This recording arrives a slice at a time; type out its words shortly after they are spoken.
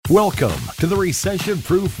Welcome to the Recession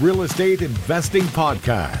Proof Real Estate Investing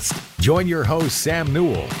Podcast. Join your host, Sam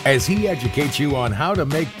Newell, as he educates you on how to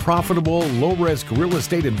make profitable, low-risk real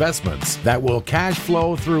estate investments that will cash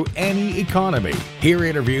flow through any economy. Hear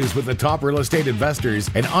interviews with the top real estate investors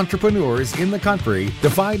and entrepreneurs in the country to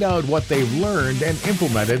find out what they've learned and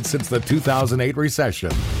implemented since the 2008 recession.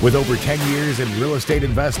 With over 10 years in real estate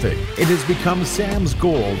investing, it has become Sam's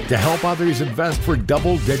goal to help others invest for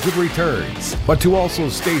double-digit returns, but to also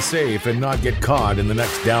stay safe and not get caught in the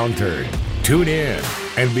next downturn. Tune in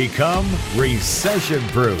and become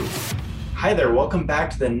recession-proof. Hi there. Welcome back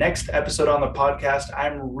to the next episode on the podcast.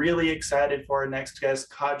 I'm really excited for our next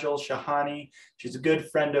guest, Kajal Shahani. She's a good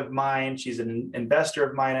friend of mine. She's an investor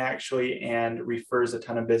of mine, actually, and refers a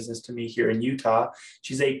ton of business to me here in Utah.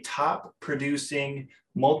 She's a top producing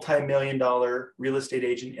multi-million-dollar real estate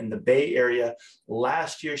agent in the Bay Area.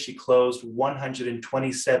 Last year, she closed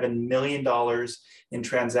 $127 million in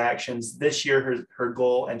transactions. This year, her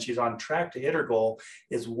goal, and she's on track to hit her goal,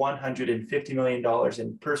 is $150 million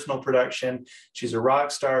in personal production. She's a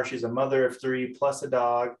rock star. She's a mother of three plus a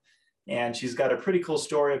dog. And she's got a pretty cool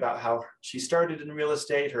story about how she started in real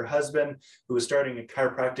estate. Her husband, who was starting a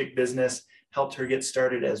chiropractic business, helped her get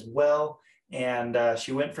started as well. And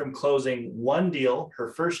she went from closing one deal her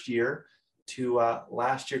first year to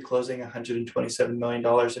last year closing $127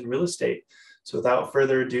 million in real estate. So without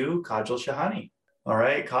further ado, Kajal Shahani. All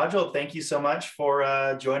right, Kajal, thank you so much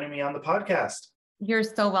for joining me on the podcast. You're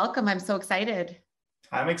so welcome. I'm so excited.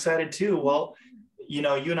 I'm excited too. Well, you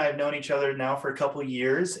know, you and I have known each other now for a couple of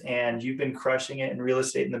years, and you've been crushing it in real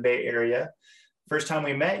estate in the Bay Area. First time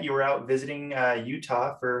we met, you were out visiting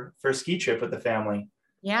Utah for a ski trip with the family.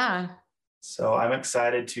 Yeah. So I'm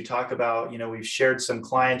excited to talk about, you know, we've shared some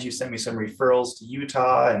clients. You sent me some referrals to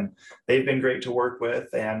Utah, and they've been great to work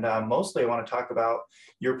with. And mostly I want to talk about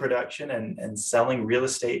your production and selling real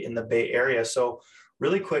estate in the Bay Area. So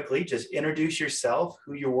really quickly, just introduce yourself,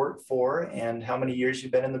 who you work for, and how many years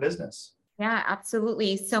you've been in the business. Yeah,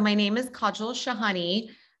 absolutely. So my name is Kajal Shahani.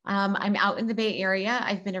 I'm out in the Bay Area.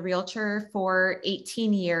 I've been a realtor for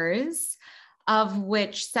 18 years. Of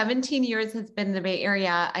which 17 years has been in the Bay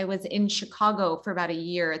Area. I was in Chicago for about a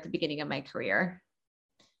year at the beginning of my career.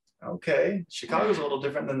 Okay. Chicago's a little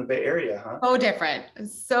different than the Bay Area, huh? So different.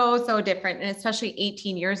 So different. And especially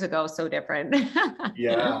 18 years ago, so different.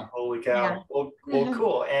 Yeah. Holy cow. Yeah. Well,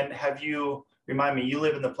 cool. And remind me, you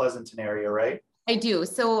live in the Pleasanton area, right? I do.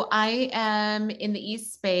 So I am in the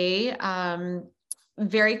East Bay,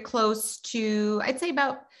 very close to, I'd say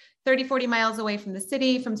about 30, 40 miles away from the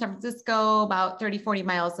city, from San Francisco, about 30, 40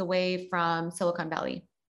 miles away from Silicon Valley.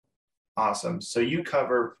 Awesome. So you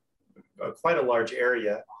cover quite a large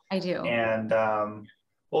area. I do. And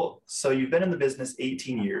so you've been in the business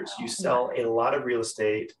 18 years. You sell a lot of real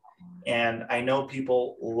estate, and I know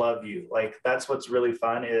people love you. Like, that's what's really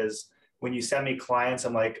fun is when you send me clients,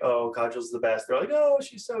 I'm like, oh, Kajal's the best. They're like, oh,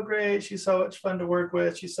 she's so great. She's so much fun to work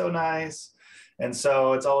with. She's so nice. And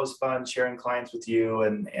so it's always fun sharing clients with you,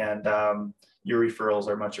 and your referrals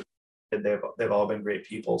are much appreciated. They've all been great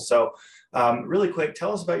people. So really quick,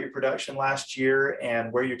 tell us about your production last year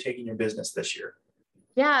and where you're taking your business this year.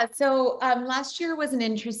 Yeah. So last year was an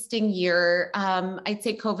interesting year. I'd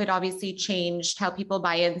say COVID obviously changed how people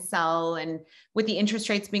buy and sell. And with the interest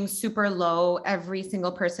rates being super low, every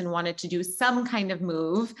single person wanted to do some kind of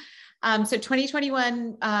move. So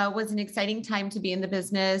 2021 was an exciting time to be in the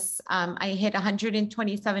business. I hit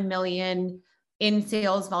 127 million in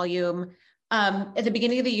sales volume. At the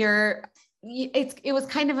beginning of the year, it was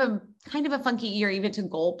kind of a funky year, even to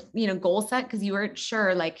goal set, because you weren't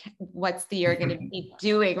sure like what's the year going to be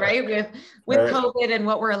doing, right? With COVID and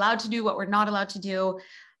what we're allowed to do, what we're not allowed to do.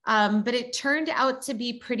 But it turned out to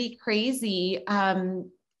be pretty crazy.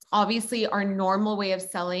 Obviously, our normal way of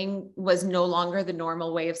selling was no longer the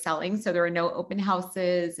normal way of selling. So there were no open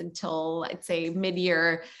houses until, I'd say,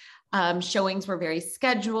 mid-year. Showings were very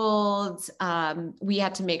scheduled. We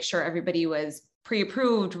had to make sure everybody was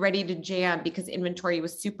pre-approved, ready to jam, because inventory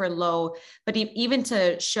was super low. But even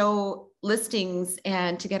to show listings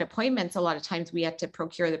and to get appointments, a lot of times we had to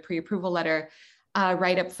procure the pre-approval letter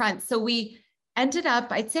right up front. So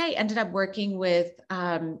I'd say I ended up working with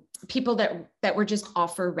people that were just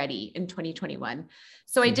offer ready in 2021.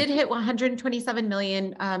 So I did hit 127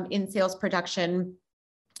 million in sales production.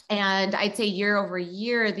 And I'd say year over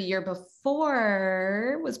year, the year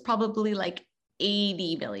before was probably like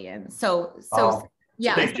 80 million. So wow.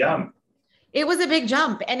 Yeah. Big jump. It was a big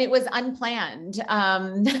jump and it was unplanned.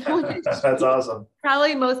 That's awesome.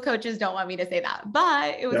 Probably most coaches don't want me to say that,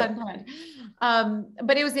 but it was unplanned.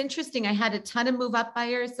 But it was interesting. I had a ton of move up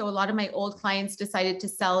buyers. So a lot of my old clients decided to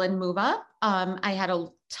sell and move up. I had a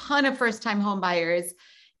ton of first time home buyers.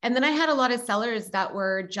 And then I had a lot of sellers that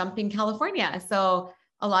were jumping California. So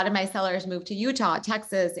a lot of my sellers moved to Utah,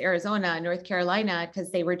 Texas, Arizona, North Carolina,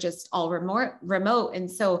 because they were just all remote.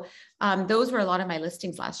 And so those were a lot of my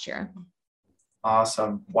listings last year.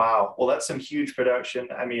 Awesome. Wow. Well, that's some huge production.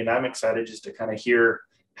 I mean, I'm excited just to kind of hear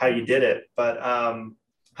how you did it, but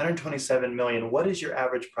 127 million, what is your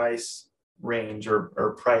average price range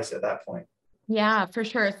or price at that point? Yeah, for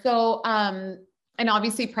sure. So, and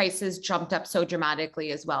obviously prices jumped up so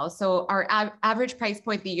dramatically as well. So our average price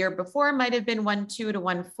point the year before might've been 1.2 to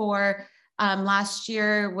 1.4. Last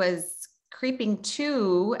year was creeping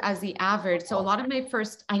 2 as the average. So a lot of my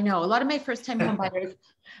first time home buyers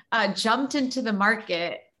jumped into the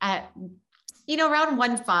market at, around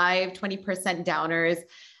 1.5, 20% downers.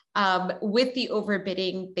 With the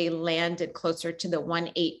overbidding, they landed closer to the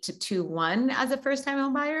 1.8 to 2.1 as a first time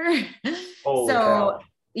home buyer. Holy cow.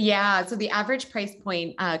 Yeah. So the average price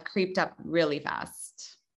point creeped up really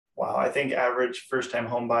fast. Wow. I think average first time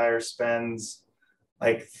home buyer spends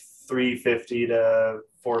like $350 to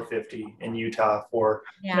 $450 in Utah for,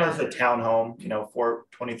 it's a townhome,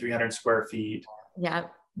 2,300 square feet. Yeah.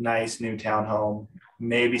 Nice new townhome,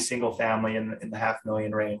 maybe single family in the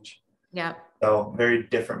 $500,000 range. Yeah. So very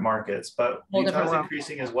different markets, but Utah's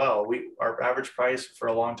increasing as well. Our average price for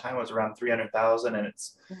a long time was around 300,000 and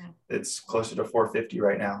it's closer to 450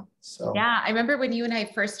 right now. So yeah, I remember when you and I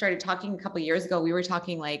first started talking a couple of years ago, we were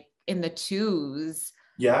talking like in the 2s.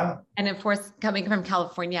 Yeah. And of course, coming from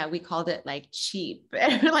California, we called it like cheap.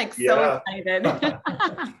 Like so excited.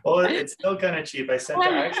 Well, it's still kind of cheap. I sent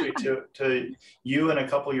it actually to you and a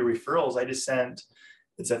couple of your referrals. I just sent,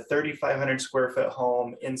 it's a 3,500 square foot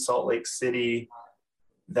home in Salt Lake City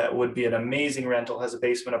that would be an amazing rental, has a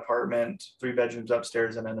basement apartment, 3 bedrooms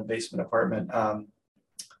upstairs and then a basement apartment. What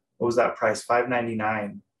was that price?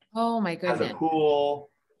 $599. Oh my goodness. Has a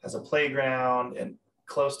pool, has a playground and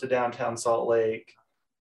close to downtown Salt Lake.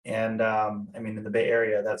 And I mean, in the Bay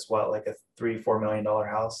Area, that's what, like a $3-4 million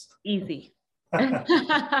house? Easy.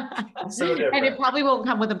 So different. And it probably won't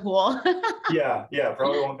come with a pool. yeah,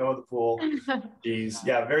 probably won't come with a pool. Geez,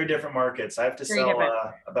 yeah, very different markets. I have to sell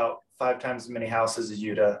about 5 times as many houses as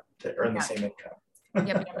you to earn the same income.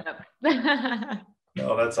 Yep.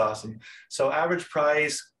 No, that's awesome. So average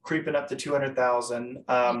price creeping up to 200,000.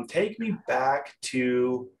 Take me back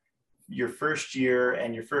to your first year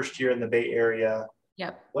and your first year in the Bay Area.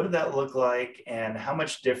 Yep. What did that look like and how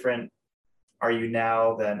much different are you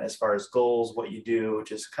now then as far as goals, what you do,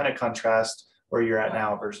 just kind of contrast where you're at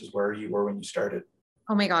now versus where you were when you started?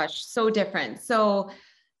 Oh my gosh, so different. So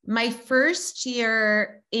my first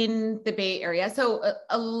year in the Bay Area, so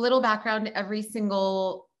a little background, every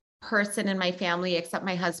single person in my family except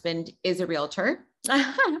my husband is a realtor.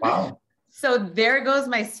 Wow. So there goes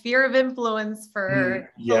my sphere of influence for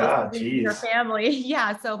your family.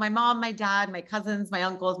 Yeah. So my mom, my dad, my cousins, my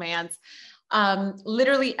uncles, my aunts,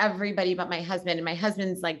 literally everybody but my husband. And my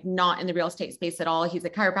husband's like not in the real estate space at all. He's a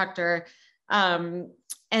chiropractor.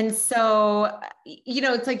 And so,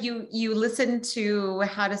 it's like you listen to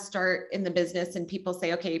how to start in the business and people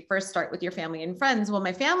say, okay, first start with your family and friends. Well,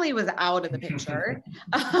 my family was out of the picture.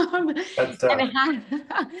 And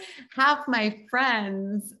half my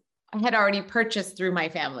friends had already purchased through my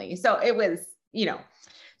family. So it was,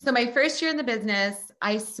 so my first year in the business,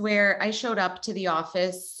 I swear I showed up to the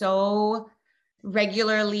office so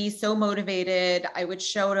regularly, so motivated. I would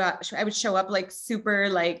show up like super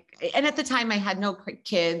and at the time I had no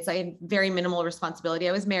kids. I had very minimal responsibility.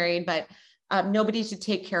 I was married, but nobody to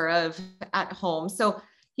take care of at home. So,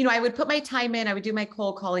 I would put my time in, I would do my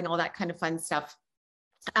cold calling, all that kind of fun stuff.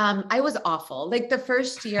 I was awful. Like the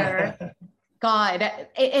first year, God,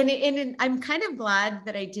 and I'm kind of glad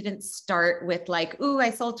that I didn't start with like, ooh,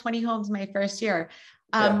 I sold 20 homes my first year.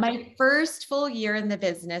 My first full year in the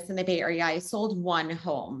business in the Bay Area, I sold 1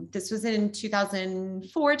 home. This was in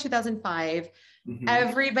 2004, 2005. Mm-hmm.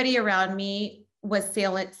 Everybody around me was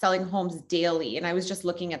selling homes daily. And I was just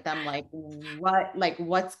looking at them like,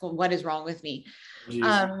 what is wrong with me?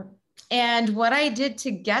 And what I did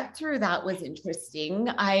to get through that was interesting.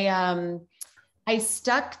 I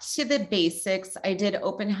stuck to the basics. I did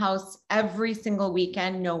open house every single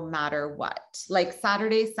weekend, no matter what. Like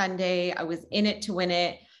Saturday, Sunday, I was in it to win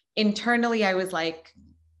it. Internally, I was like,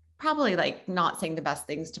 probably like not saying the best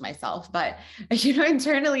things to myself, but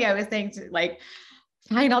internally I was saying to like,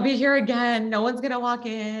 fine, I'll be here again. No one's going to walk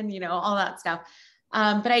in, all that stuff.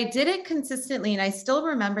 But I did it consistently. And I still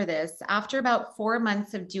remember this after about 4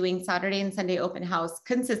 months of doing Saturday and Sunday open house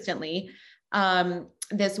consistently.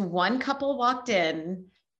 This one couple walked in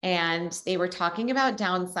and they were talking about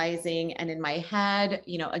downsizing. And in my head,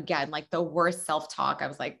 again, like the worst self-talk, I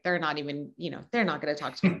was like, they're not even, they're not going to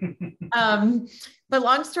talk to me. But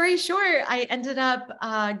long story short, I ended up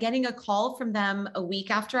getting a call from them a week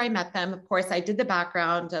after I met them. Of course, I did the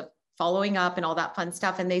background of following up and all that fun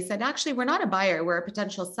stuff. And they said, actually, we're not a buyer, we're a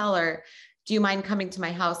potential seller. Do you mind coming to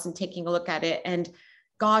my house and taking a look at it? And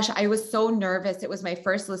gosh, I was so nervous. It was my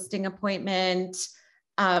first listing appointment.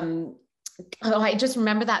 I just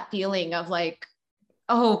remember that feeling of like,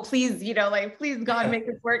 oh, please, please God, make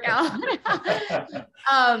this work out.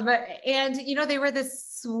 And, they were the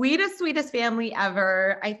sweetest family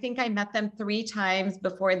ever. I think I met them 3 times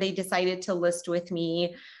before they decided to list with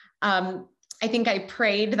me. I think I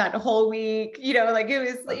prayed that whole week, it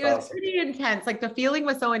was pretty intense. Like the feeling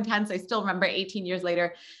was so intense. I still remember 18 years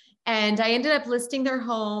later. And I ended up listing their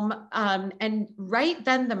home. And right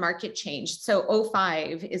then the market changed. So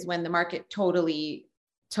 2005 is when the market totally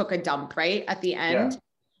took a dump, right at the end. Yeah.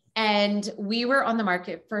 And we were on the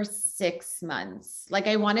market for 6 months. Like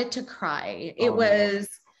I wanted to cry. It was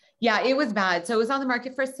bad. So it was on the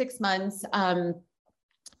market for 6 months.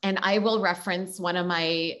 And I will reference one of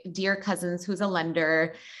my dear cousins who's a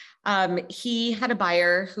lender. He had a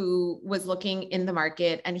buyer who was looking in the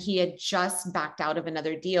market and he had just backed out of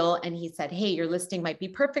another deal. And he said, hey, your listing might be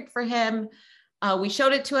perfect for him. We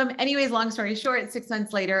showed it to him. Anyways, long story short, 6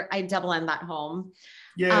 months later, I double end that home.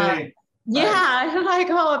 Yay. Yeah. I'm like,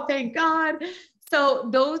 oh, thank God. So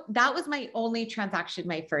that was my only transaction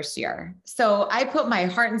my first year. So I put my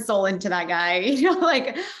heart and soul into that guy,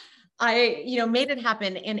 I, made it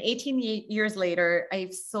happen. And 18 years later,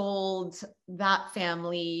 I've sold that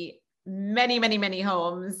family many, many, many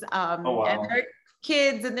homes, and their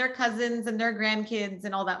kids and their cousins and their grandkids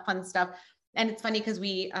and all that fun stuff. And it's funny because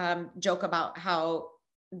we joke about how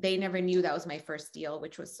they never knew that was my first deal,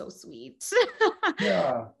 which was so sweet.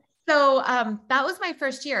 Yeah. So that was my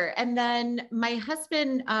first year. And then my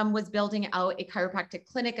husband was building out a chiropractic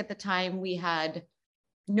clinic at the time. We had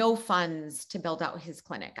no funds to build out his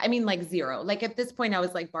clinic. I mean, like zero. Like at this point, I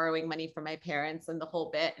was like borrowing money from my parents and the whole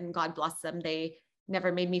bit. And God bless them. They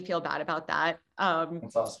never made me feel bad about that.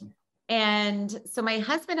 That's awesome. And so my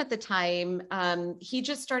husband at the time, he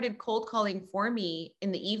just started cold calling for me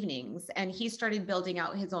in the evenings and he started building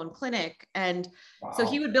out his own clinic. And so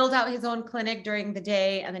he would build out his own clinic during the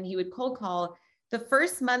day and then he would cold call. The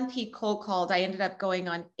first month he cold called, I ended up going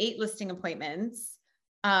on 8 listing appointments.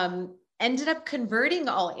 Ended up converting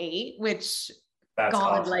all 8, which that's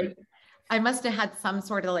God, awesome. like I must have had some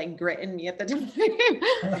sort of like grit in me at the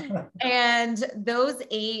time. And those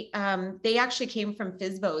 8, they actually came from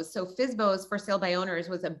FSBOs. So FSBOs, for sale by owners,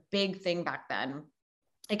 was a big thing back then.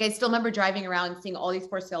 Like I still remember driving around seeing all these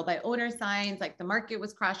for sale by owner signs, like the market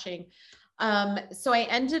was crashing. So I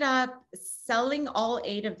ended up selling all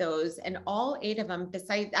 8 of those, and all 8 of them,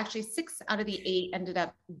 besides actually 6 out of the 8 ended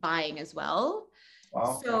up buying as well.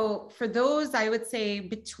 Wow. So for those, I would say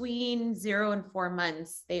between 0 and 4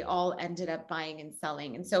 months, they all ended up buying and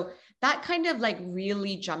selling. And so that kind of like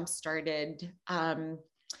really jump-started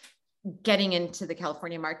getting into the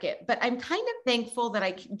California market. But I'm kind of thankful that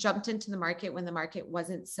I jumped into the market when the market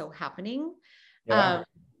wasn't so happening. Yeah.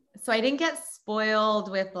 So I didn't get spoiled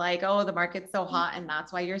with like, oh, the market's so hot and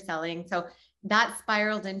that's why you're selling. So that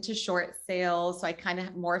spiraled into short sales. So I kind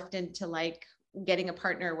of morphed into like getting a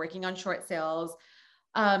partner working on short sales.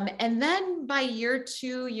 And then by year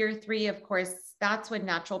 2, year 3, of course, that's when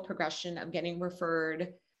natural progression of getting referred.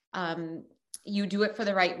 You do it for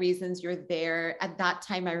the right reasons. You're there. At that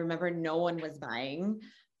time, I remember no one was buying.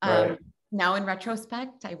 Right. Now in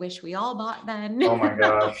retrospect, I wish we all bought then. Oh my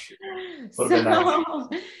gosh.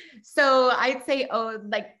 So I'd say,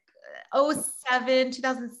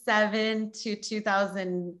 2007 to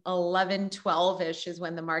 2011, 12-ish is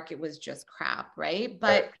when the market was just crap. Right.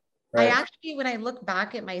 But Right. I actually, when I look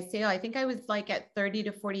back at my sale, I think I was like at 30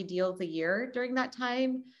 to 40 deals a year during that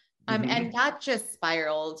time. And that just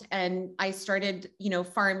spiraled. And I started,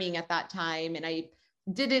 farming at that time. And I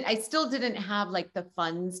still didn't have like the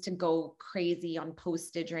funds to go crazy on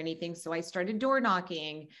postage or anything. So I started door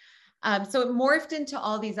knocking. So it morphed into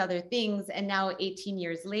all these other things. And now 18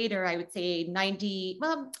 years later, I would say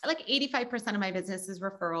 85% of my business is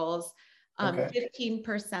referrals.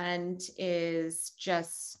 15% is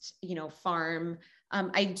just, farm.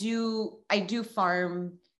 I do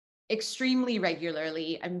farm extremely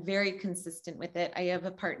regularly. I'm very consistent with it. I have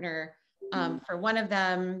a partner for one of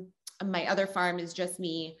them. My other farm is just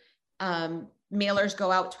me. mailers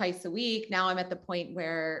go out twice a week. Now I'm at the point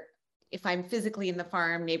where if I'm physically in the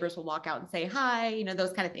farm, neighbors will walk out and say hi, you know,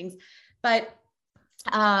 those kind of things. But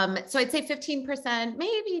so I'd say 15%,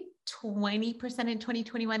 maybe 20% in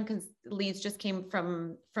 2021, because leads just came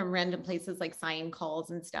from random places like sign calls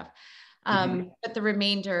and stuff. But the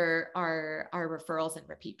remainder are referrals and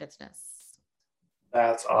repeat business.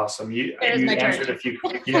 That's awesome. You answered a few.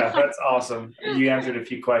 Yeah, that's awesome. You answered a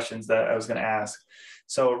few questions that I was going to ask.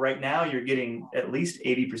 So right now you're getting at least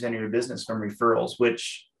 80% of your business from referrals,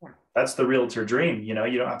 which that's the realtor dream. You know,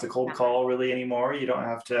 you don't have to cold call really anymore. You don't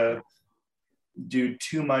have to do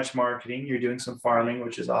too much marketing. You're doing some farming,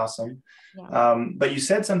 which is awesome. But you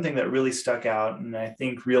said something that really stuck out. And I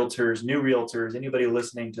think realtors, new realtors, anybody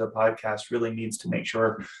listening to the podcast really needs to make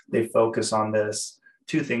sure they focus on this.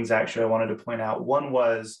 Two things actually I wanted to point out. One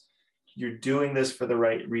was you're doing this for the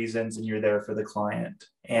right reasons and you're there for the client.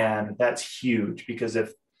 And that's huge, because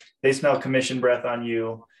if they smell commission breath on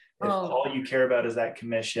you, if all you care about is that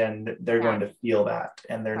commission, they're going to feel that,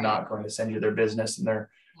 and they're not going to send you their business, and they're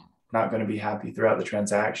not going to be happy throughout the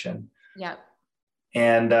transaction.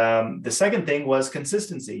 And the second thing was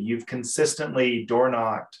consistency. You've consistently door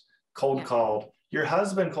knocked, cold called. Your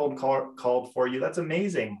husband called for you. That's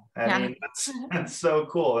amazing. I mean, that's so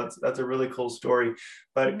cool. That's a really cool story.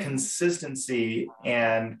 But consistency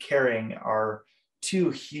and caring are two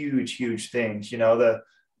huge things. You know,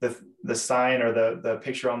 the sign or the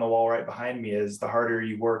picture on the wall right behind me is the harder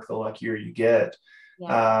you work, the luckier you get.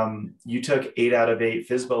 You took 8 out of 8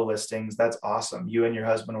 FSBO listings. That's awesome. You and your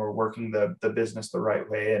husband were working the business the right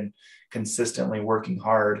way and consistently working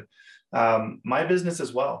hard. My business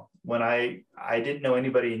as well. When I didn't know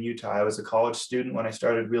anybody in Utah. I was a college student when I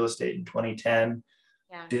started real estate in 2010.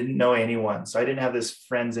 Didn't know anyone. So I didn't have this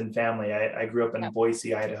friends and family. I grew up in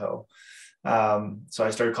Boise, Idaho. So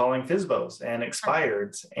I started calling FSBOs and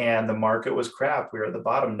expireds, and the market was crap. We were at the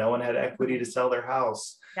bottom. No one had equity to sell their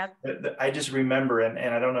house. I just remember, and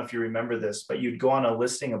I don't know if you remember this, but you'd go on a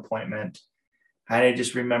listing appointment, and I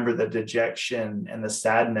just remember the dejection and the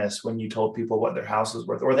sadness when you told people what their house was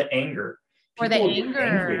worth, or the anger.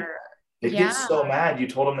 They'd get so mad. You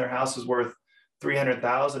told them their house is worth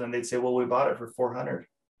 $300,000, and they'd say, "Well, we bought it for $400."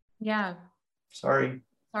 Sorry.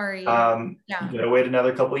 You gotta wait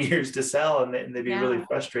another couple of years to sell, and they'd be really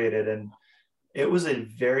frustrated. And it was a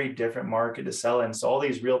very different market to sell in. So all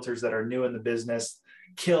these realtors that are new in the business,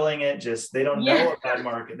 killing it, just they don't know a bad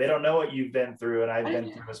market. They don't know what you've been through, and I've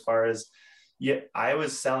been through, as far as I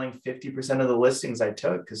was selling 50% of the listings I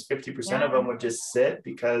took, because 50% of them would just sit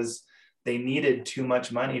because they needed too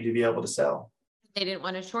much money to be able to sell. They didn't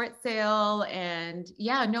want a short sale. And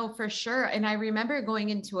for sure. And I remember going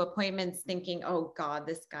into appointments thinking, oh God,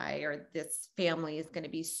 this guy or this family is going to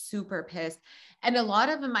be super pissed. And a lot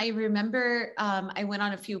of them, I remember I went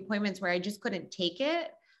on a few appointments where I just couldn't take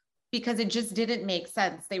it because it just didn't make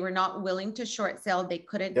sense. They were not willing to short sell. They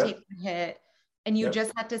couldn't take the hit, and you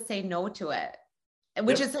just had to say no to it.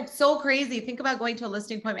 Which is like so crazy. Think about going to a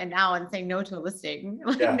listing appointment now and saying no to a listing.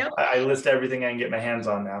 No. I list everything I can get my hands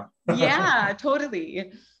on now.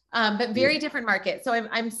 Totally. But very different market. So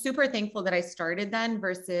I'm super thankful that I started then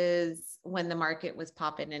versus when the market was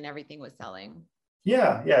popping and everything was selling.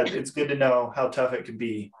 It's good to know how tough it could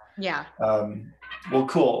be. Well,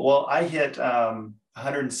 cool. Well, I hit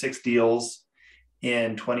 106 deals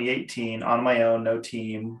in 2018 on my own, no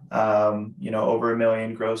team, over $1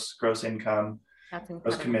 million gross income.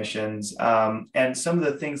 Those commissions. And some of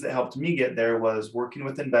the things that helped me get there was working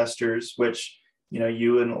with investors, which,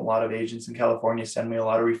 you and a lot of agents in California send me a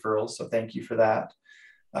lot of referrals. So thank you for that.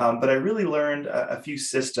 But I really learned a few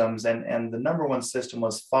systems, and the number one system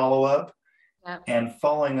was follow-up and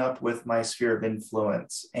following up with my sphere of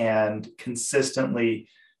influence, and consistently,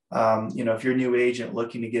 if you're a new agent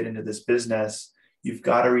looking to get into this business, you've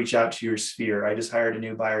got to reach out to your sphere. I just hired a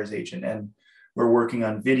new buyer's agent, and we're working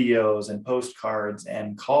on videos and postcards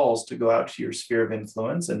and calls to go out to your sphere of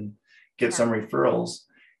influence and get some referrals.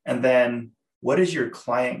 And then what is your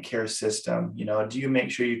client care system? Do you make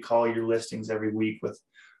sure you call your listings every week with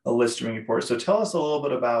a listing report? So tell us a little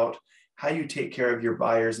bit about how you take care of your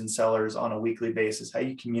buyers and sellers on a weekly basis, how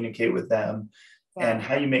you communicate with them, and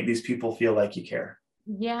how you make these people feel like you care.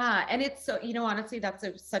 And it's so, honestly, that's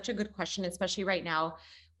such a good question, especially right now,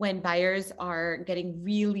 when buyers are getting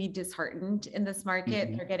really disheartened in this market.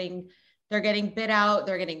 They're getting bid out,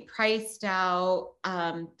 they're getting priced out.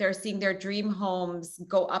 They're seeing their dream homes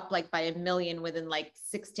go up like by $1 million within like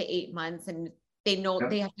 6 to 8 months. And they know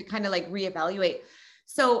they have to kind of like reevaluate.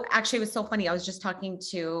 So actually it was so funny. I was just talking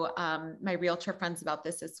to my realtor friends about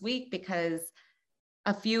this week, because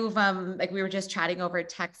a few of them, like we were just chatting over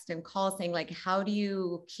text and call saying like, how do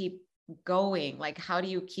you keep going? Like, how do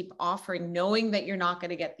you keep offering, knowing that you're not going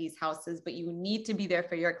to get these houses, but you need to be there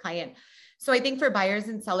for your client? So I think for buyers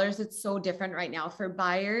and sellers, it's so different right now. For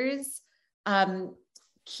buyers,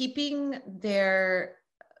 keeping their,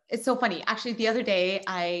 it's so funny. Actually, the other day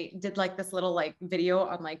I did like this little like video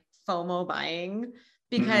on like FOMO buying,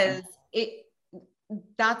 because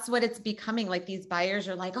that's what it's becoming. Like these buyers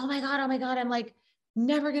are like, oh my God, I'm like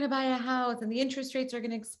never going to buy a house and the interest rates are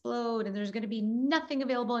going to explode and there's going to be nothing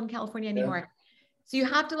available in California anymore. Yeah. So you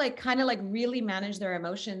have to like kind of like really manage their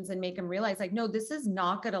emotions and make them realize like, no, this is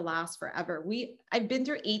not going to last forever. I've been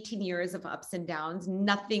through 18 years of ups and downs.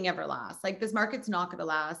 Nothing ever lasts. Like this market's not going to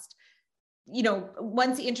last. You know,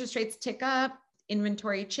 once the interest rates tick up,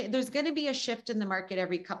 inventory, there's going to be a shift in the market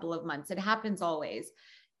every couple of months. It happens always.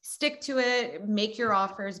 Stick to it, make your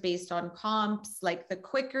offers based on comps. Like the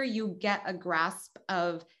quicker you get a grasp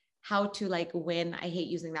of how to like win, I hate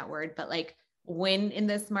using that word, but like win in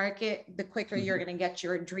this market, the quicker you're going to get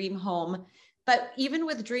your dream home. But even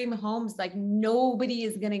with dream homes, like nobody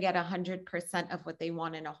is going to get 100% of what they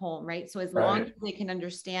want in a home, right? So as long as they can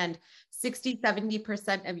understand 60,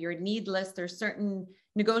 70% of your need list, there's certain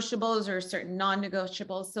negotiables or certain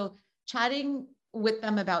non-negotiables. So chatting with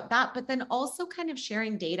them about that, but then also kind of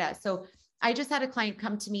sharing data. So I just had a client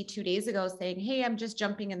come to me 2 days ago saying, hey, I'm just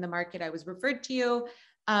jumping in the market. I was referred to you.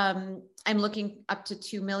 I'm looking up to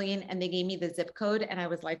 2 million, and they gave me the zip code. And I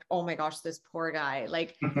was like, oh my gosh, this poor guy,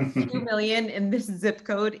 like 2 million in this zip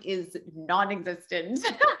code is non-existent.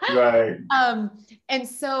 Right. And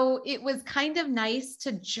so it was kind of nice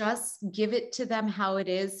to just give it to them how it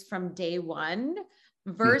is from day one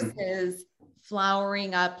versus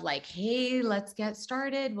flowering up like, hey, let's get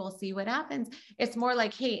started. We'll see what happens. It's more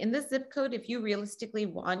like, hey, in this zip code, if you realistically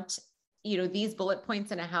want, you know, these bullet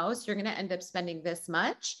points in a house, you're going to end up spending this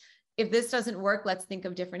much. If this doesn't work, let's think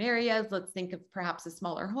of different areas. Let's think of perhaps a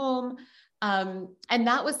smaller home. And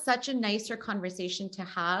that was such a nicer conversation to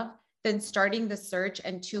have than starting the search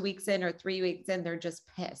and 2 weeks in or 3 weeks in, they're just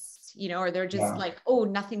pissed, you know, or they're just like, oh,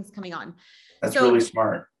 nothing's coming on. That's really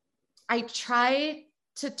smart. I try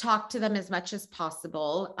to talk to them as much as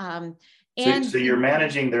possible. So you're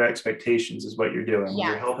managing their expectations is what you're doing. Yes.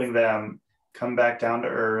 You're helping them come back down to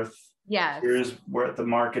earth. Yes. Here's where the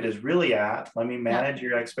market is really at. Let me manage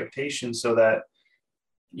your expectations so that,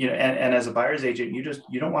 you know, and as a buyer's agent,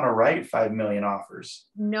 you don't want to write 5 million offers.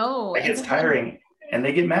 No. It gets tiring and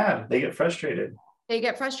they get mad. They get frustrated.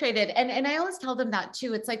 And I always tell them that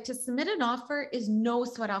too. It's like, to submit an offer is no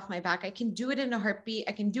sweat off my back. I can do it in a heartbeat.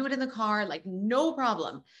 I can do it in the car, like no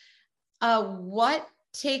problem. What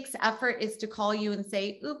takes effort is to call you and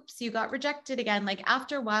say, oops, you got rejected again. Like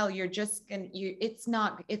after a while, you're just gonna, it's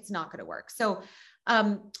not going to work. So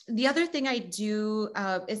the other thing I do,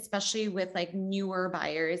 especially with like newer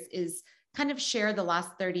buyers, is kind of share the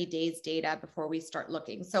last 30 days data before we start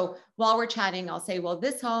looking. So while we're chatting, I'll say, well,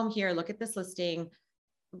 this home here, look at this listing.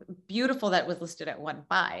 Beautiful that was listed at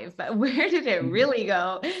 1.5, but where did it really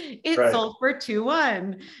go? It sold for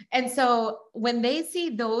 2.1. And so when they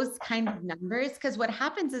see those kind of numbers, because what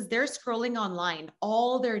happens is they're scrolling online,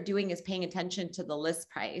 all they're doing is paying attention to the list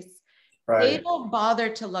price. They don't bother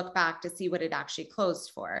to look back to see what it actually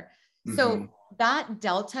closed for. So that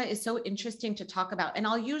delta is so interesting to talk about. And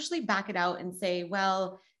I'll usually back it out and say,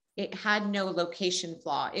 well, it had no location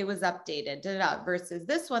flaw. It was updated versus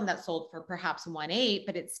this one that sold for perhaps 1.8,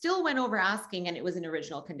 but it still went over asking and it was in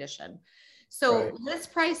original condition. So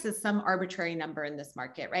list price is some arbitrary number in this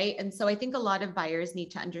market, right? And so I think a lot of buyers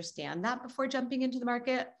need to understand that before jumping into the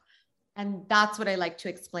market. And that's what I like to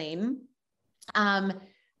explain.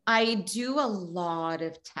 I do a lot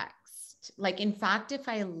of text. Like, in fact, if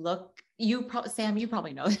I look, Sam, you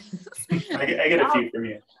probably know this. I get a few from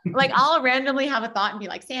you. Like, I'll randomly have a thought and be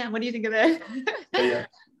like, Sam, what do you think of this?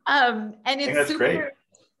 And it's super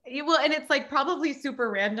great. Well, and it's like probably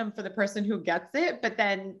super random for the person who gets it. But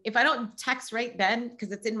then if I don't text right then,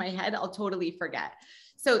 because it's in my head, I'll totally forget.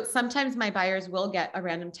 So sometimes my buyers will get a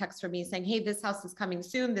random text from me saying, hey, this house is coming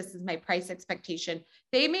soon. This is my price expectation.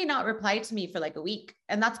 They may not reply to me for like a week,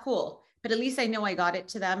 and that's cool. But at least I know I got it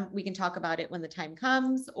to them. We can talk about it when the time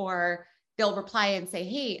comes, or they'll reply and say,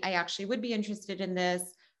 hey, I actually would be interested in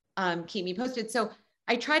this. Keep me posted. So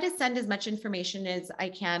I try to send as much information as I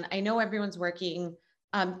can. I know everyone's working.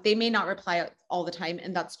 They may not reply all the time,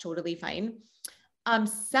 and that's totally fine.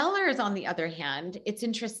 Sellers, on the other hand, it's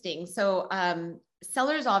interesting. So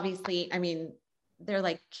sellers, obviously, I mean, they're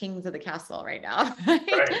like kings of the castle right now.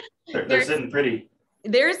 Right? They're sitting pretty.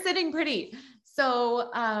 They're sitting pretty.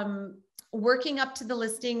 So working up to the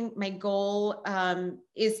listing, my goal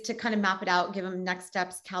is to kind of map it out, give them next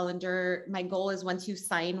steps, calendar. My goal is, once you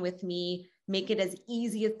sign with me, make it as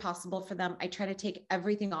easy as possible for them. I try to take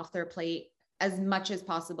everything off their plate as much as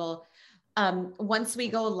possible. Once we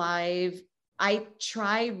go live, I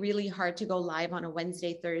try really hard to go live on a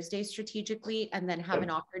Wednesday, Thursday strategically, and then have an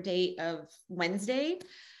offer date of Wednesday,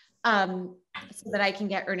 so that I can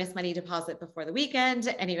get earnest money deposit before the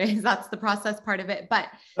weekend. Anyways, that's the process part of it. But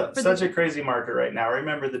such a crazy market right now. I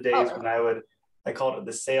remember the days when I called it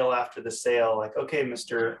the sale after the sale, like, okay,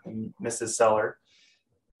 Mr. and Mrs. Seller,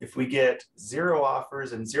 if we get 0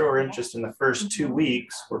 offers and 0 interest in the first 2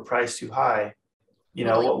 weeks, we're priced too high. You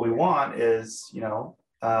know, what we want is, you know,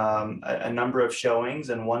 a number of showings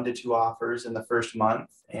and 1 to 2 offers in the first month,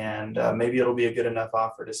 and maybe it'll be a good enough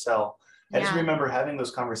offer to sell. I just remember having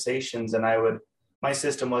those conversations, and my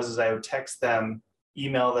system was I would text them,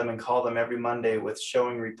 email them, and call them every Monday with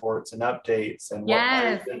showing reports and updates and what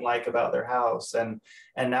buyers didn't like about their house. And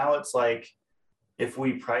now it's like, if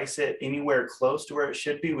we price it anywhere close to where it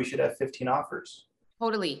should be, we should have 15 offers.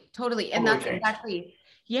 Totally. And that's exactly,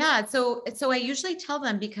 So I usually tell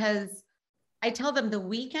them, because I tell them the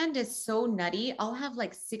weekend is so nutty. I'll have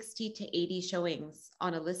like 60 to 80 showings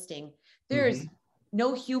on a listing. There's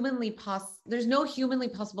no humanly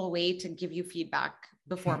possible way to give you feedback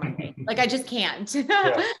before Monday. Like, I just can't.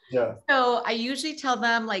 So I usually tell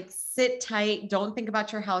them, like, sit tight. Don't think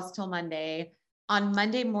about your house till Monday. On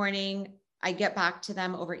Monday morning, I get back to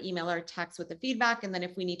them over email or text with the feedback. And then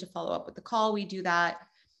if we need to follow up with the call, we do that.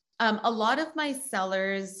 A lot of my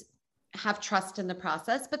sellers have trust in the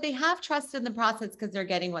process, but they have trust in the process because they're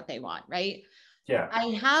getting what they want, right? Yeah. I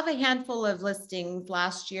have a handful of listings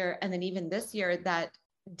last year and then even this year that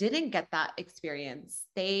didn't get that experience.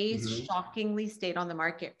 They shockingly stayed on the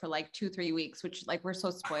market for like 2-3 weeks, which, like, we're so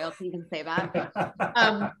spoiled to even say that.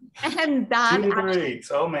 And that 2 to 3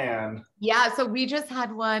 weeks. Oh man. Yeah. So we just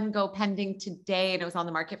had one go pending today, and it was on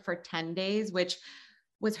the market for 10 days, which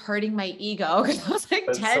was hurting my ego because I was like,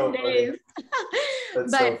 That's 10 so days.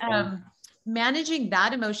 But managing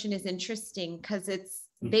that emotion is interesting because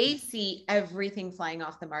they see everything flying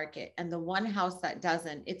off the market, and the one house that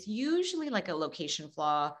doesn't, it's usually like a location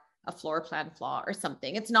flaw, a floor plan flaw or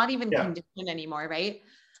something. It's not even condition anymore, right?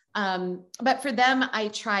 But for them, I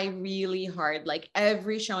try really hard. Like,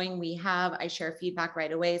 every showing we have, I share feedback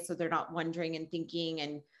right away, so they're not wondering and thinking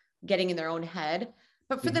and getting in their own head.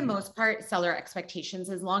 But for the most part, seller expectations,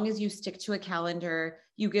 as long as you stick to a calendar,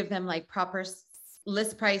 you give them like proper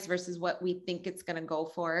list price versus what we think it's going to go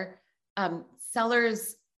for.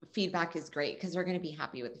 Sellers' feedback is great because they're going to be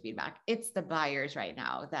happy with the feedback. It's the buyers right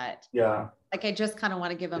now that, like, I just kind of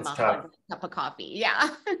want to give them a cup of coffee. Yeah.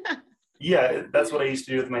 Yeah, that's what I used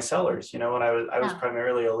to do with my sellers. You know, when I was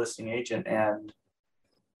primarily a listing agent, and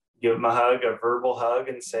give them a hug, a verbal hug,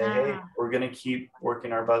 and say, hey, we're going to keep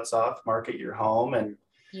working our butts off, market your home. And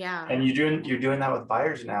you're doing that with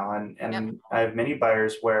buyers now. And I have many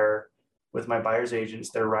buyers where, with my buyer's agents,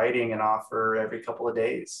 they're writing an offer every couple of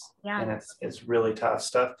days. And it's really tough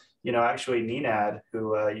stuff. You know, actually, Nenad,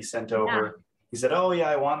 who you sent over, he said, oh yeah,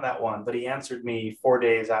 I want that one. But he answered me 4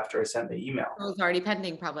 days after I sent the email. It was already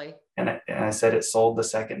pending probably. And I said, it sold the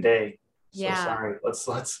second day. So sorry,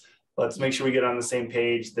 let's make sure we get on the same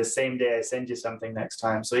page the same day I send you something next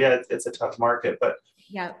time. So yeah, it's a tough market, but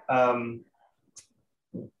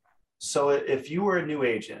so if you were a new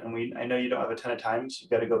agent, and I know you don't have a ton of time, so you've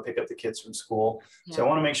got to go pick up the kids from school. So I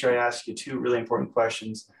want to make sure I ask you 2 really important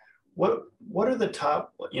questions. What are the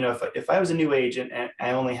top, you know, if I was a new agent and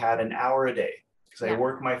I only had an hour a day, because I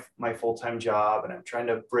work my full-time job and I'm trying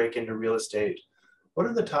to break into real estate, what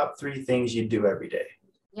are the top 3 things you do every day?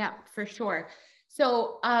 Yeah, for sure.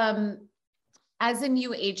 So as a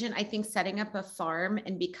new agent, I think setting up a farm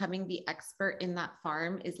and becoming the expert in that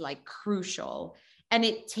farm is like crucial. And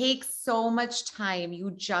it takes so much time.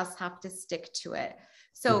 You just have to stick to it.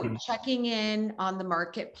 So checking in on the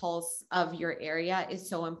market pulse of your area is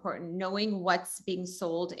so important. Knowing what's being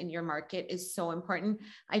sold in your market is so important.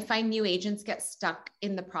 I find new agents get stuck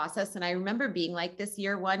in the process. And I remember being like this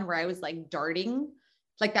year one where I was like darting,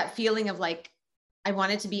 like that feeling of like, I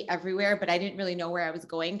wanted to be everywhere, but I didn't really know where I was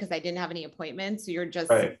going because I didn't have any appointments. So you're just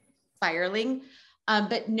spiraling.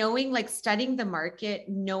 But knowing, like, studying the market,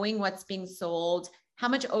 knowing what's being sold, how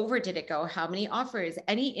much over did it go? How many offers?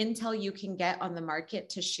 Any intel you can get on the market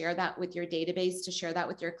to share that with your database, to share that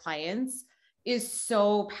with your clients is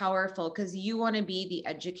so powerful, because you want to be the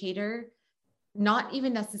educator, not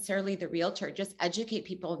even necessarily the realtor. Just educate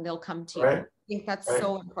people and they'll come to you. I think that's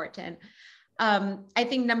so important. I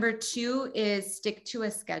think number 2 is stick to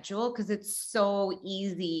a schedule, because it's so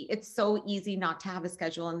easy. It's so easy not to have a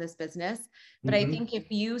schedule in this business. But I think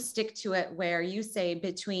if you stick to it, where you say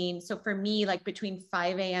so for me, like between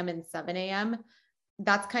 5 a.m. and 7 a.m.,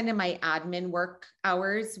 that's kind of my admin work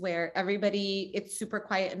hours where it's super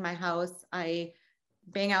quiet in my house. I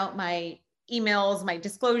bang out my emails, my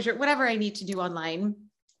disclosure, whatever I need to do online.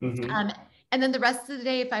 Mm-hmm. And then the rest of the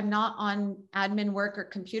day, if I'm not on admin work or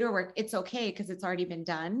computer work, it's okay because it's already been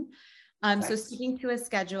done. Nice. So sticking to a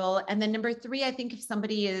schedule. And then number 3, I think if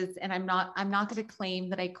somebody is, and I'm not going to claim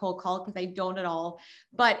that I cold call because I don't at all,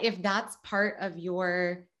 but if that's part of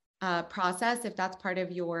your process, if that's part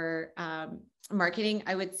of your marketing,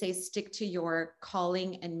 I would say stick to your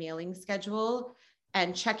calling and mailing schedule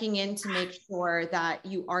and checking in to make sure that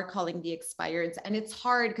you are calling the expireds. And it's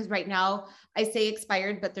hard because right now I say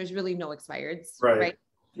expired, but there's really no expireds, right?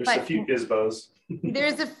 There's a few FSBOs.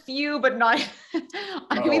 There's a few, but not,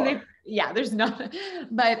 I mean, there's not,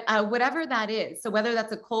 but whatever that is. So whether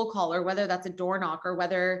that's a cold call or whether that's a door knock or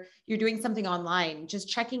whether you're doing something online, just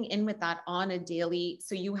checking in with that on a daily.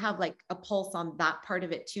 So you have like a pulse on that part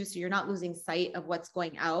of it too. So you're not losing sight of what's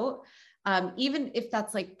going out. Even if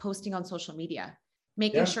that's like posting on social media,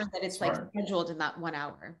 making sure that it's like scheduled in that 1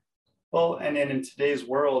 hour. Well, and then in today's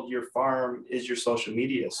world, your farm is your social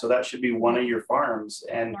media. So that should be one of your farms.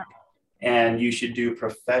 And you should do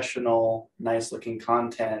professional, nice looking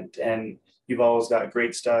content. And you've always got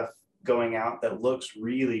great stuff going out that looks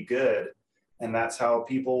really good. And that's how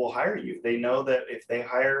people will hire you. They know that if they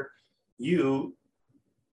hire you,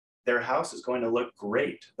 their house is going to look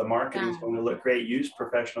great. The marketing is going to look great. Use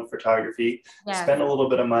professional photography, spend a little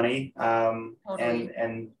bit of money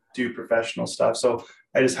and do professional stuff. So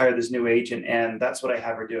I just hired this new agent and that's what I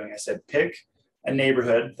have her doing. I said, pick a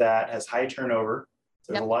neighborhood that has high turnover.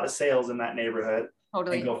 So there's a lot of sales in that neighborhood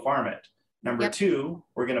and go farm it. Number 2,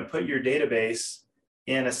 we're going to put your database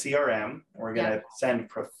in a CRM. We're going to send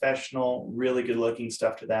professional, really good looking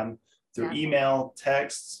stuff to them through email,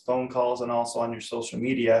 texts, phone calls, and also on your social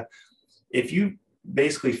media. If you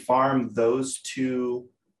basically farm those 2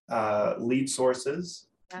 lead sources,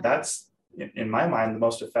 that's, in my mind, the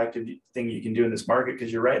most effective thing you can do in this market,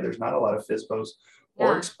 because you're right, there's not a lot of FSBOs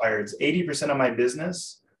or expireds. 80% of my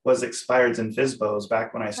business was expireds and FSBOs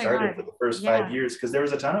back when I started for the first 5 years, because there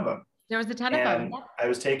was a ton of them. There was a ton of them. I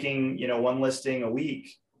was taking, 1 listing a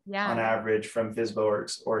week on average from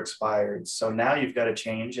FSBO or expired. So now you've got to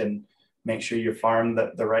change and make sure you farm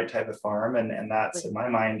the right type of farm. And that's, in my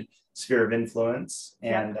mind, sphere of influence,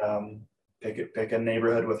 and pick a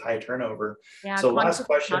neighborhood with high turnover. So last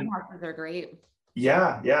question. Townhouses are great.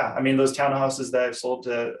 Yeah. I mean, those townhouses that I've sold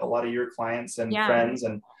to a lot of your clients and friends,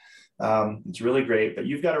 and it's really great, but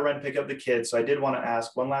you've got to pick up the kids. So I did want to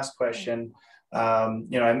ask one last question. I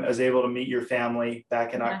was able to meet your family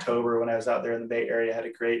back in October when I was out there in the Bay Area. I had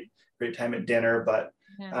a great time at dinner, but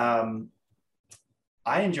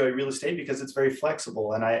I enjoy real estate because it's very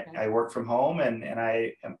flexible, and I work from home, and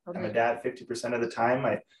I'm a dad 50% of the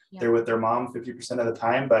time. They're with their mom 50% of the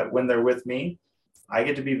time, but when they're with me, I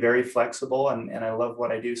get to be very flexible, and I love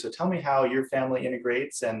what I do. So tell me how your family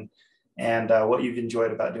integrates and what you've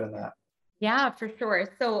enjoyed about doing that. Yeah, for sure.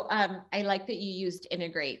 So I like that you used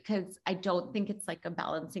integrate, because I don't think it's like a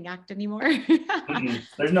balancing act anymore.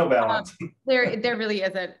 There's no balance. There really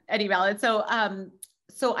isn't any balance.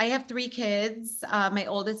 So I have 3 kids. My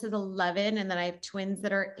oldest is 11, and then I have twins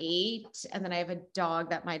that are 8, and then I have a dog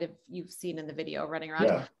that you've seen in the video running around.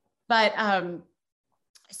 Yeah. But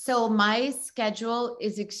so my schedule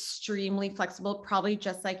is extremely flexible, probably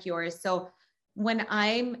just like yours. So when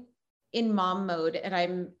I'm in mom mode and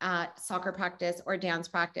I'm at soccer practice or dance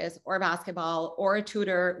practice or basketball or a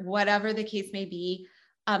tutor, whatever the case may be,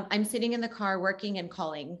 I'm sitting in the car working and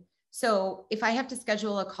calling. So if I have to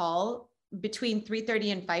schedule a call between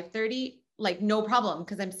 3:30 and 5:30, like no problem,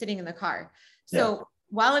 because I'm sitting in the car. So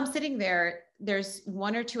while I'm sitting there, there's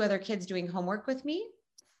 1 or 2 other kids doing homework with me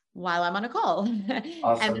while I'm on a call.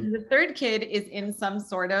 Awesome. And then the 3rd kid is in some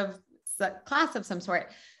sort of class of some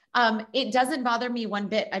sort. It doesn't bother me one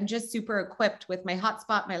bit. I'm just super equipped with my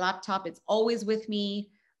hotspot, my laptop. It's always with me.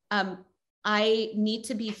 I need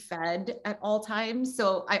to be fed at all times.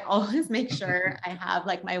 So I always make sure I have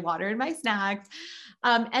like my water and my snacks.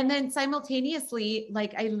 And then simultaneously,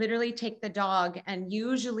 like I literally take the dog, and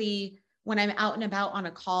usually when I'm out and about on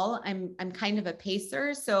a call, I'm kind of a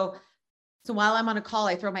pacer. So while I'm on a call,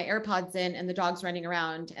 I throw my AirPods in and the dog's running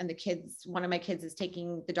around, and one of my kids is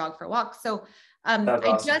taking the dog for a walk. So That's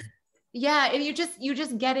awesome. and you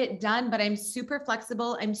just get it done, but I'm super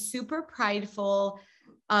flexible. I'm super prideful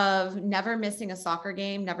of never missing a soccer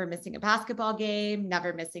game, never missing a basketball game,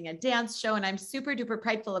 never missing a dance show. And I'm super duper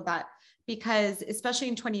prideful of that, because especially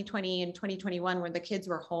in 2020 and 2021, when the kids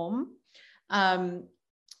were home,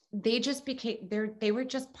 they just they were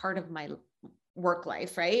just part of my work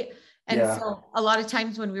life. Right. And Yeah. so a lot of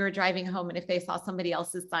times when we were driving home and if they saw somebody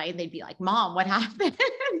else's sign, they'd be like, Mom, what happened?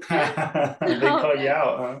 They call you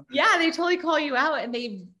out, huh? Yeah, they totally call you out, and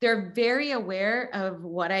they're very aware of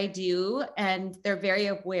what I do, and they're very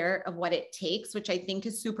aware of what it takes, which I think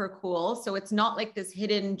is super cool. So it's not like this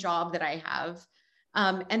hidden job that I have.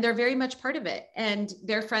 And they're very much part of it, and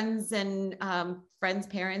their friends and friends'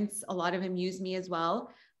 parents, a lot of them use me as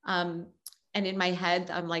well. And in my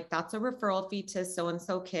head, I'm like, that's a referral fee to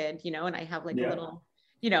so-and-so kid, you know, and I have like a little,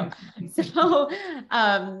 you know, so,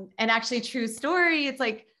 and actually true story. It's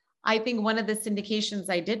like, I think one of the syndications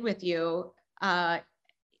I did with you,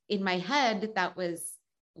 in my head, that was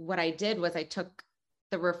what I did was I took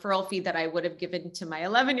the referral fee that I would have given to my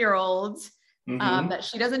 11-year-old that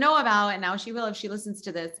she doesn't know about. And now she will, if she listens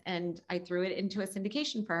to this, and I threw it into a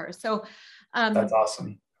syndication for her. So, that's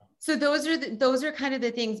awesome. So those are kind of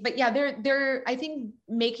the things, but yeah, they're, I think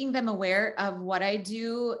making them aware of what I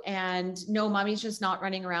do, and no, mommy's just not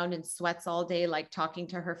running around in sweats all day, like talking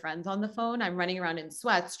to her friends on the phone. I'm running around in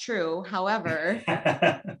sweats, true. However,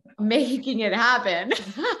 making it happen.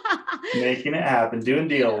 Making it happen, doing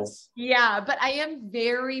deals. Yeah, but I am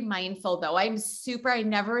very mindful though. I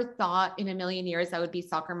never thought in a million years I would be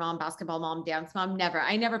soccer mom, basketball mom, dance mom. Never.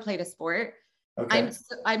 I never played a sport. Okay.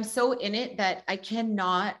 I'm so in it that I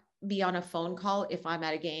cannot be on a phone call if I'm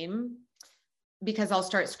at a game, because I'll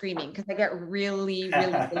start screaming because I get really,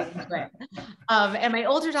 really, really into it. And my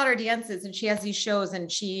older daughter dances, and she has these shows, and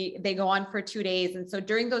they go on for 2 days. And so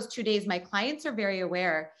during those 2 days, my clients are very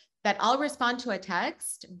aware that I'll respond to a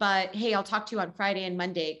text, but hey, I'll talk to you on Friday and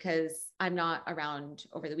Monday because I'm not around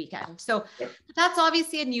over the weekend. So that's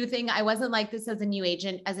obviously a new thing. I wasn't like this as a new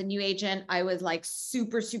agent. As a new agent, I was like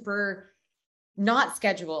super, super not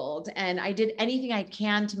scheduled, and I did anything I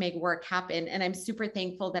can to make work happen. And I'm super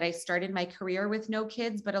thankful that I started my career with no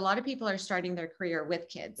kids, but a lot of people are starting their career with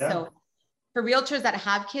kids. Yeah. So for realtors that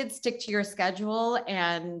have kids, stick to your schedule,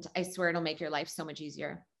 and I swear it'll make your life so much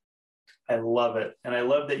easier. I love it. And I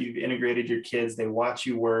love that you've integrated your kids. They watch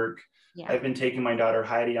you work. Yeah. I've been taking my daughter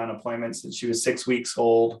Heidi on appointments since she was 6 weeks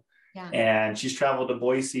old. Yeah. And she's traveled to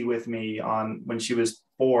Boise with me when she was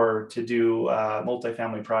 4 to do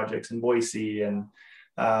multifamily projects in Boise. And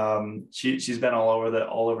she's been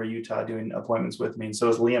all over Utah doing appointments with me. And so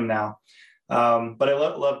is Liam now. But I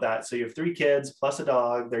love that. So you have 3 kids plus a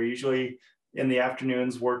dog. They're usually in the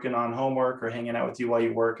afternoons working on homework or hanging out with you while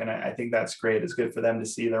you work. And I think that's great. It's good for them to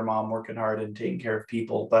see their mom working hard and taking care of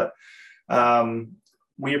people. But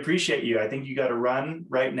we appreciate you. I think you got to run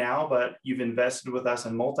right now, but you've invested with us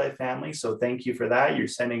in multifamily. So thank you for that. You're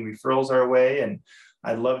sending referrals our way, and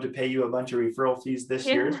I'd love to pay you a bunch of referral fees this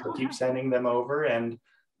year. So keep sending them over, and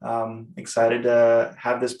excited to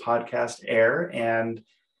have this podcast air. And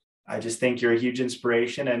I just think you're a huge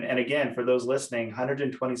inspiration. And again, for those listening,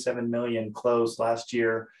 127 million closed last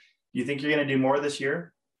year. Do you think you're going to do more this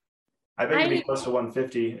year? I bet you'll be close to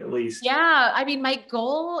 150 at least. Yeah. I mean, my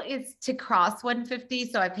goal is to cross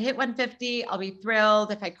 150. So if I hit 150, I'll be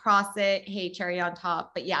thrilled. If I cross it, hey, cherry on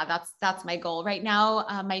top. But yeah, that's my goal right now.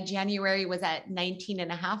 My January was at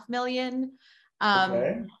 19.5 million.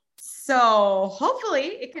 Okay. So hopefully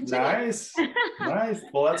it continues. Nice.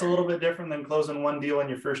 Well, that's a little bit different than closing one deal in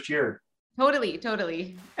your first year. Totally.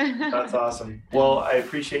 That's awesome. Well, I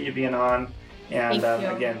appreciate you being on. And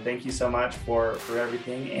again, thank you so much for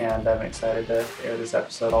everything. And I'm excited to air this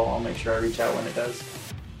episode. I'll make sure I reach out when it does.